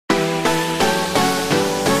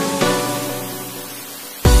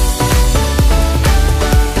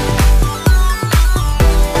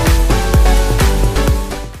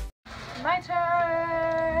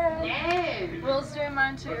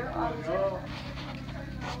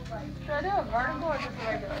Should I do a vertical or just a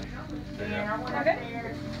regular? Yeah. Okay.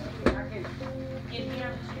 I could get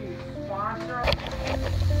him to sponsor.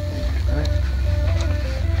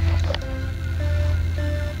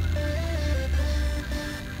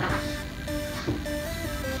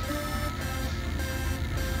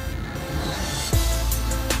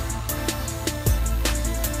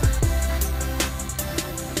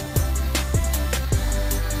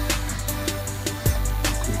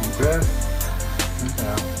 Good. And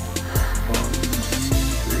out. 1, 2,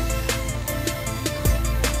 3.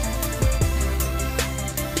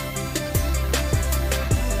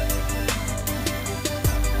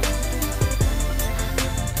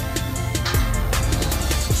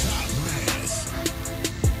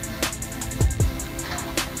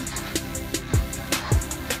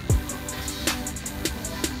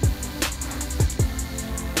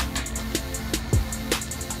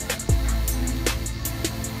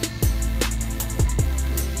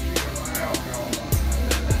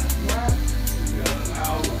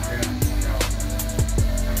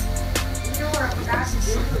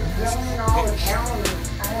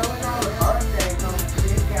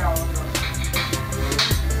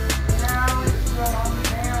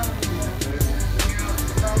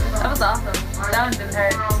 That was awesome. That one didn't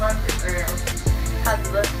hurt. How's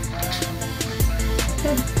it look?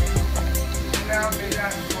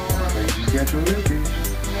 Just get your little piece.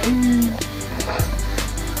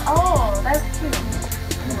 Oh, that's cute.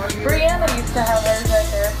 Brianna used to have hers right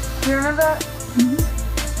there. Do you remember that?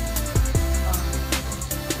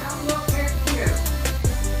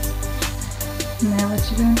 Now what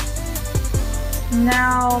you doing?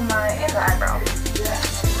 Now my anti-eyebrow.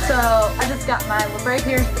 So I just got my Labret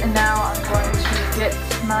pierced and now I'm going to get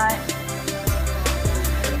my,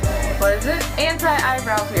 what is it?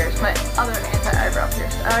 Anti-eyebrow pierced. My other anti-eyebrow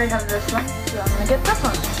pierced. I already have this one, so I'm going to get this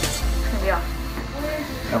one. It's going to be awesome.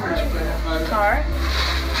 Alright.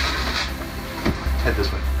 Head this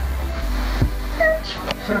way.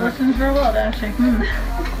 She listens real well, doesn't she? I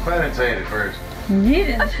didn't say it at first. You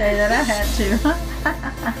didn't say that, I had to.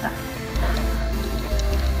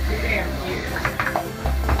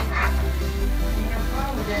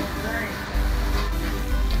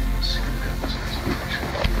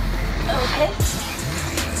 Okay.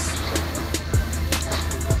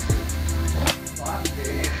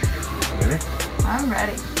 Ready? I'm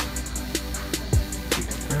ready.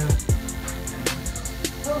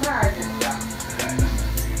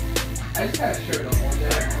 I just got a shirt on one day.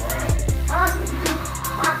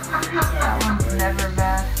 That one's never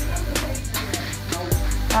bad.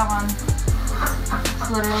 That one is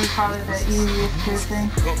literally probably the easiest piercing.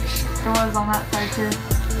 There was on that side too.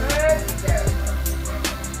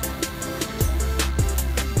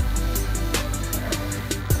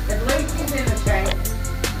 At least he's in the tank.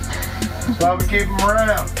 That's why we keep them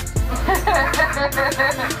around.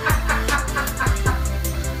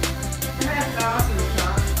 That's awesome,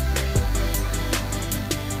 Sean.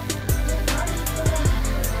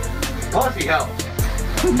 Plus he helps.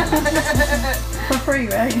 For free,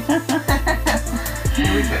 right? We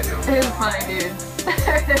can't do It it. was funny, dude.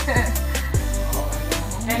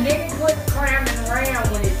 And then he quit cramming around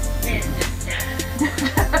when it's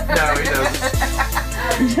No, he doesn't.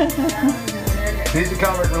 He's the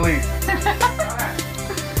comic relief.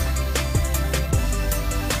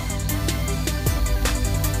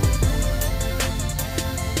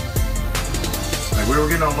 Like we were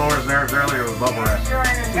getting on Laura's nerves earlier with bubble wrap.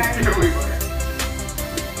 Here we go.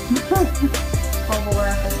 Bubble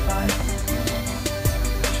wrap is fun.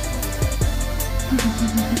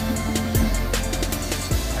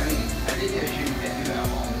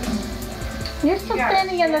 You're still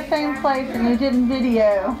standing in the same place and you didn't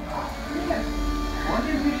video. What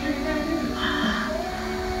did we show you how to do?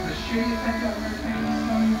 The shoe you think of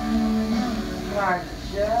like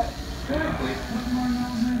that?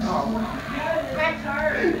 Oh. That's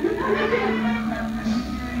hard.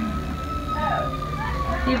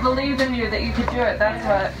 He believed in you that you could do it, that's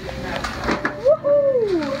what.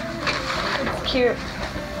 Woohoo! It's cute.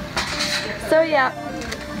 So yeah,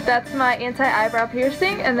 that's my anti-eyebrow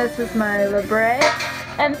piercing, and this is my Labret.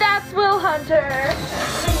 And that's Will Hunter.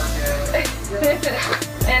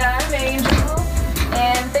 And I'm Angel.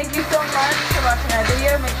 And thank you so much for watching my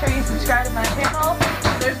video. Make sure you subscribe to my channel.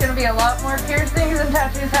 There's going to be a lot more piercings and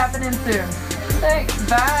tattoos happening soon. Thanks,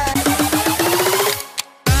 bye.